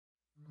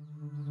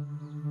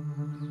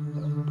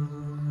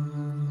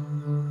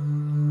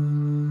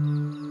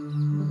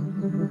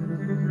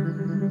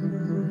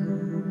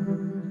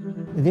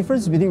The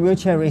difference between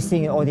wheelchair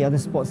racing and all the other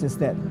sports is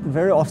that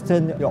very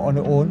often you're on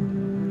your own.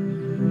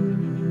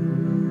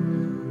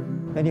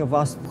 Many of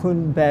us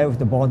couldn't bear with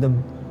the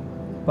boredom,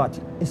 but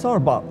it's all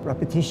about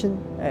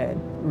repetition and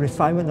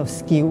refinement of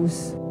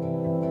skills.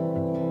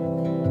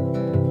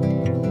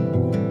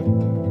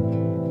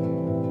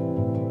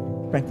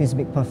 Practice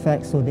makes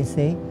perfect, so they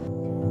say.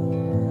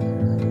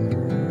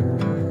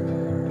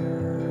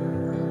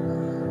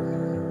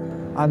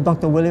 I'm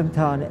Dr. William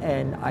Tan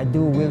and I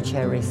do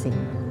wheelchair racing.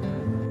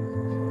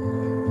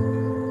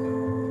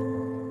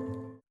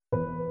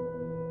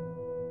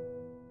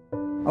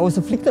 I was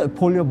afflicted with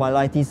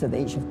poliomyelitis at the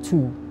age of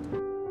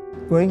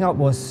 2. Growing up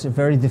was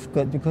very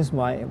difficult because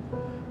my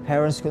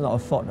parents could not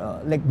afford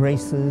leg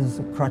braces,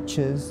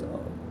 crutches,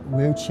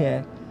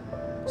 wheelchair.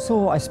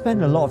 So I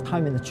spent a lot of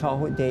time in the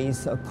childhood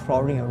days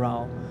crawling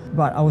around.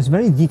 But I was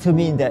very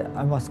determined that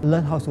I must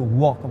learn how to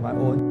walk on my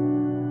own.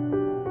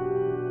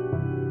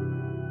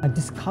 I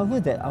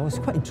discovered that I was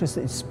quite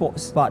interested in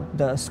sports, but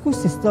the school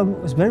system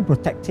was very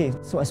protective.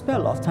 So I spent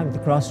a lot of time in the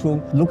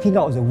classroom looking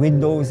out of the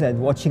windows and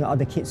watching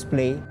other kids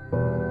play.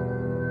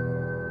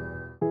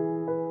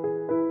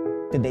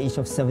 At the age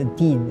of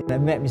 17, I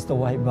met Mr.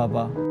 Wahid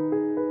Baba.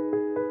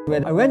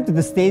 When I went to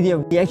the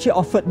stadium, he actually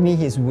offered me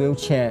his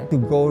wheelchair to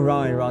go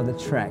round and round the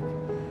track.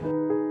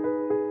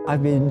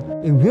 I've been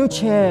in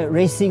wheelchair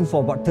racing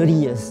for about 30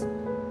 years.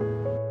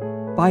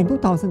 By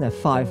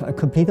 2005, I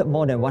completed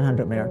more than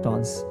 100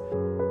 marathons.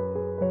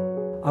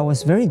 I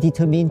was very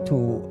determined to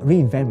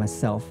reinvent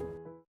myself.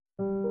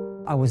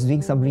 I was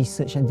doing some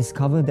research and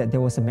discovered that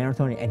there was a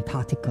marathon in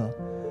Antarctica,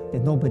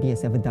 that nobody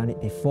has ever done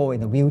it before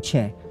in a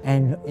wheelchair.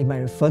 And in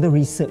my further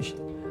research,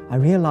 I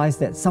realized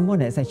that someone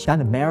has actually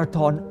done a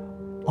marathon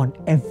on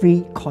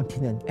every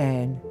continent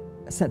and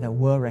set a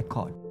world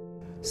record.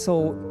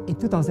 So in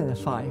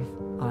 2005,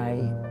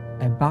 I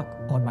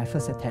embarked on my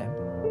first attempt.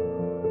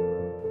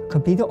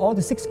 Completed all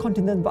the 6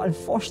 continents, but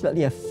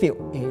unfortunately I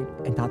failed in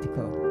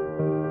Antarctica.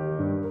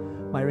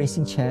 My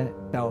racing chair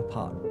fell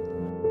apart.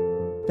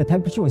 The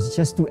temperature was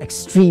just too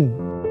extreme.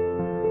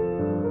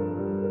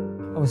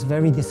 I was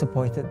very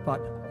disappointed,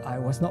 but I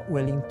was not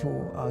willing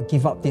to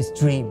give up this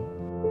dream.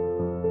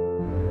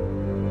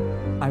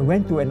 I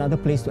went to another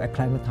place to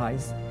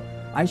acclimatize.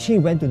 I actually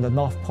went to the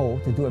North Pole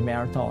to do a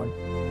marathon.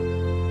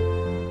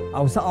 I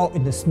was out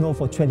in the snow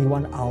for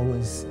 21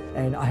 hours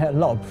and I had a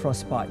lot of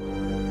frostbite.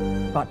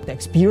 But the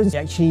experience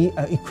actually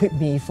equipped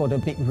me for the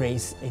big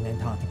race in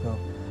Antarctica.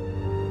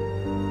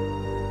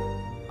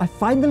 I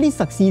finally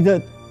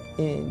succeeded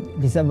in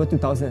December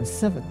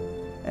 2007,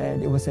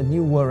 and it was a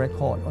new world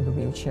record on the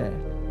wheelchair.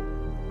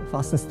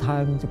 Fastest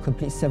time to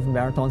complete 7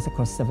 marathons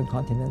across 7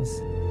 continents.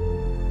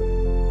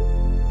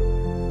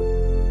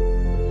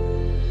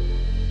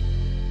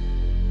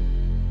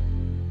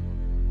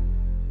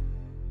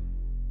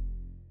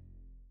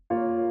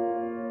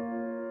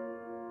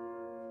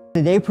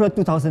 In April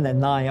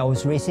 2009, I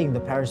was racing the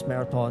Paris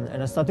Marathon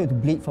and I started to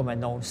bleed from my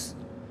nose.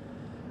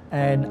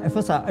 And at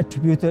first I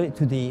attributed it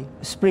to the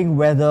spring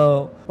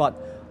weather, but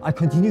I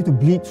continued to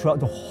bleed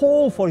throughout the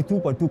whole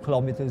 42.2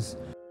 kilometers.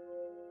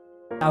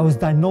 I was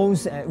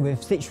diagnosed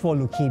with stage 4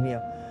 leukemia.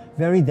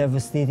 Very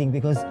devastating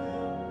because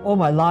all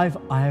my life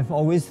I have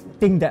always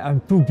think that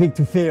I'm too big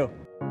to fail.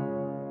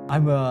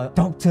 I'm a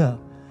doctor,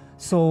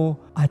 so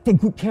I take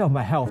good care of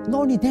my health.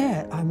 Not only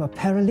that, I'm a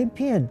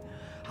Paralympian.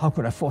 How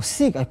could I fall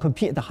sick? I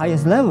compete at the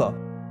highest level.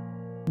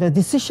 The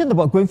decision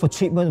about going for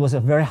treatment was a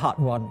very hard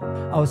one.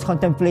 I was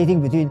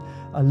contemplating between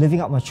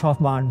living out my 12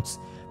 months,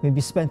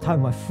 maybe spend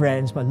time with my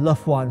friends, my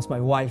loved ones, my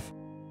wife.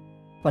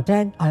 But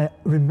then I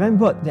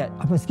remembered that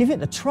I must give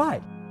it a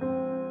try.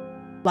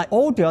 Like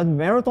all the other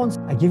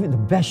marathons, I give it the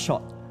best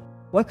shot.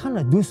 Why can't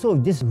I do so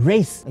in this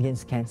race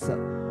against cancer?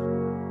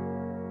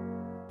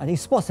 I think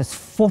sports has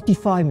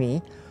fortified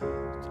me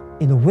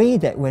in a way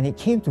that when it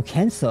came to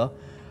cancer,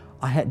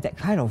 I had that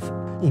kind of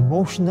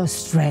emotional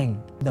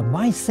strength, the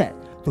mindset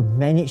to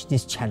manage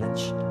this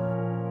challenge.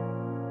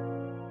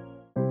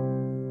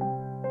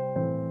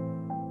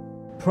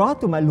 Prior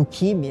to my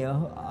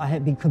leukemia, I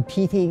had been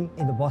competing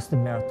in the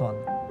Boston Marathon.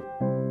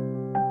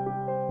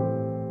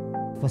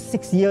 For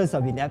 6 years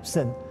I've been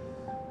absent,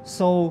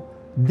 so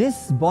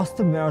this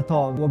Boston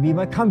Marathon will be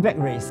my comeback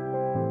race.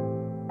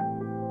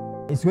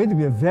 It's going to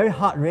be a very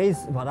hard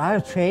race, but I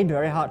have trained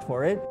very hard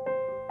for it.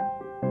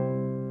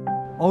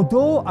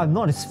 Although I'm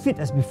not as fit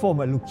as before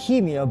my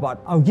leukemia, but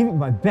I'll give it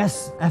my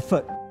best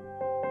effort.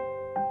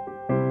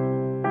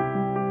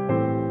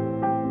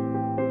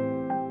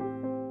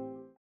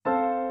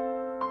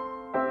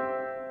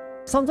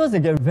 Sometimes I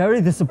get very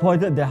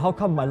disappointed that how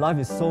come my life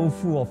is so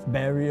full of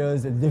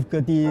barriers and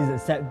difficulties and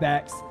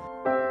setbacks.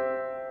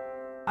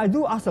 I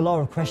do ask a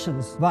lot of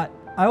questions, but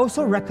I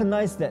also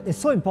recognize that it's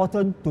so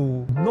important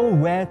to know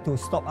where to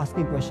stop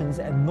asking questions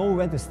and know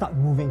when to start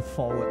moving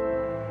forward.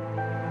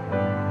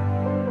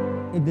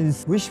 It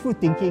is wishful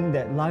thinking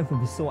that life will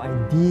be so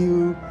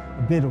ideal,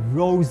 a bed of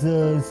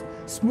roses,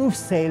 smooth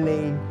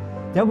sailing.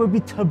 There will be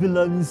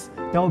turbulence,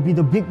 there will be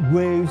the big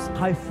waves,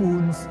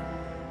 typhoons.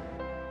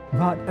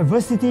 But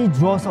adversity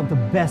draws out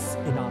the best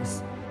in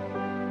us.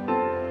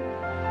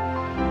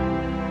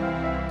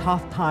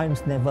 tough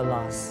times never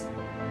last,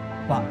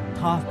 but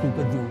tough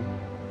people do.